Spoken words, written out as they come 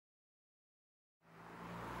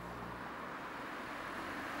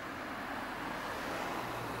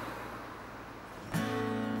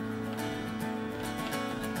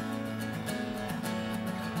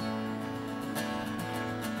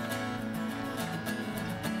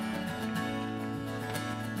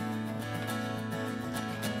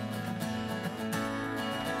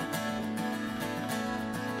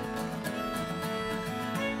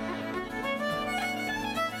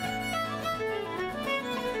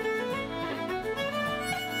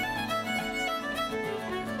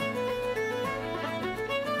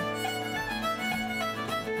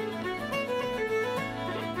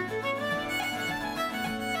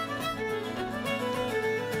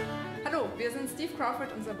sind Steve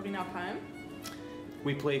Crawford und Sabrina Palm.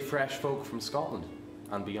 We play fresh folk from Scotland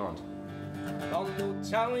and beyond. I'll no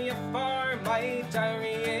tell you far my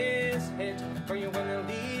diary is hid, for you wanna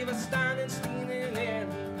leave us standing steaming in.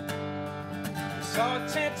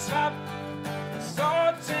 Sorted top,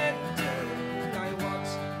 sorted down, I want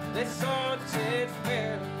this sorted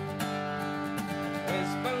fair.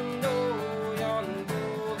 Is below yon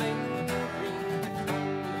golden green,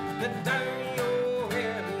 the diary oh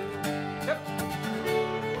here.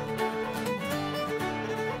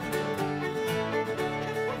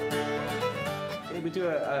 We do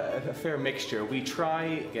a fair mixture. We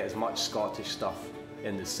try to get as much Scottish stuff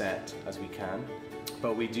in the set as we can,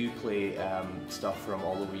 but we do play stuff from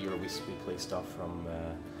all over Europe. We play stuff from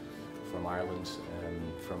Ireland,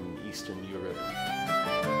 from Eastern Europe.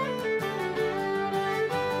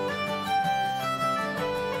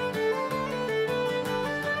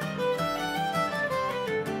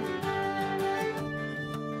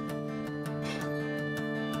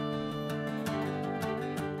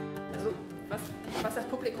 Was das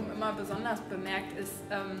Publikum immer besonders bemerkt, ist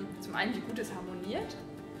zum einen, wie gut es harmoniert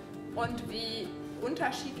und wie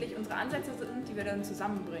unterschiedlich unsere Ansätze sind, die wir dann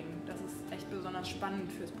zusammenbringen. Das ist echt besonders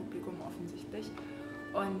spannend fürs Publikum offensichtlich.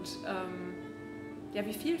 Und ja,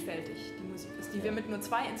 wie vielfältig die Musik ist, die wir mit nur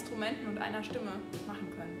 2 Instrumenten und einer Stimme machen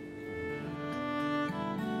können.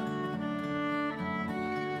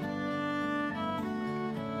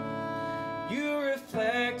 You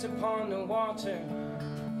reflect upon the water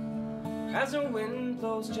as the wind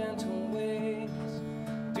blows gentle waves.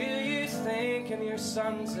 Do you think of your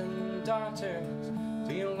sons and daughters?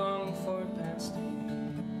 Do you long for past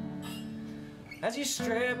days? As you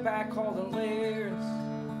strip back all the layers,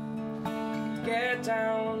 get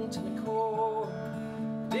down to the core.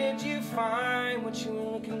 Did you find what you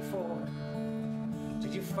were looking for?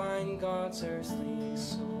 Did you find God's earthly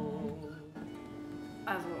soul?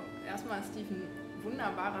 Also, erstmal ist Steve ein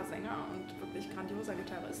wunderbarer Sänger und wirklich grandioser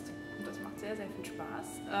Gitarrist. Und das macht sehr, sehr viel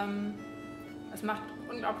Spaß. Es macht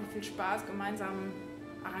unglaublich viel Spaß, gemeinsam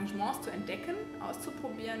Arrangements zu entdecken,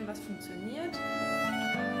 auszuprobieren, was funktioniert.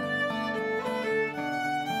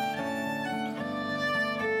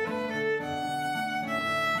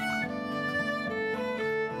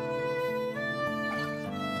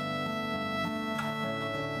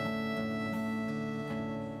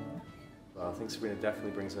 I think Sabrina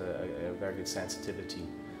definitely brings a very good sensitivity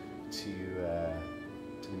to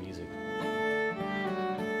the music.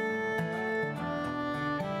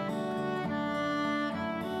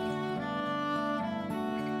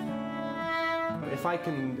 If I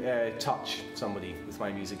can touch somebody with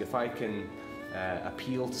my music, if I can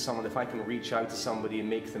appeal to someone, if I can reach out to somebody and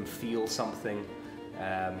make them feel something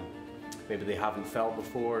maybe they haven't felt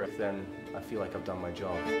before, then I feel like I've done my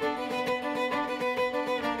job.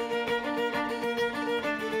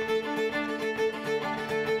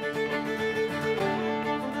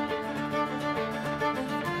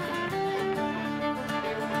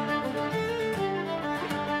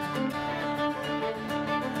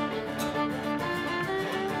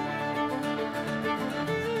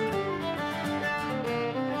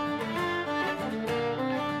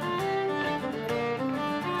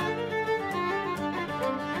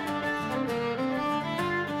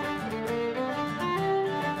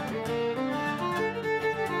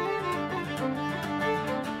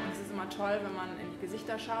 Toll, wenn man in die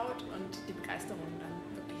Gesichter schaut und die Begeisterung dann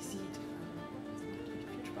wirklich sieht. Das macht echt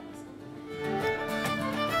viel Spaß.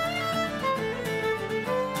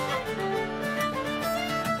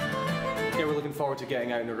 Yeah, we're looking forward to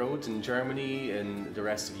getting out on the road in Germany and the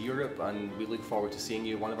rest of Europe, and we look forward to seeing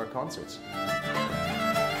you at one of our concerts.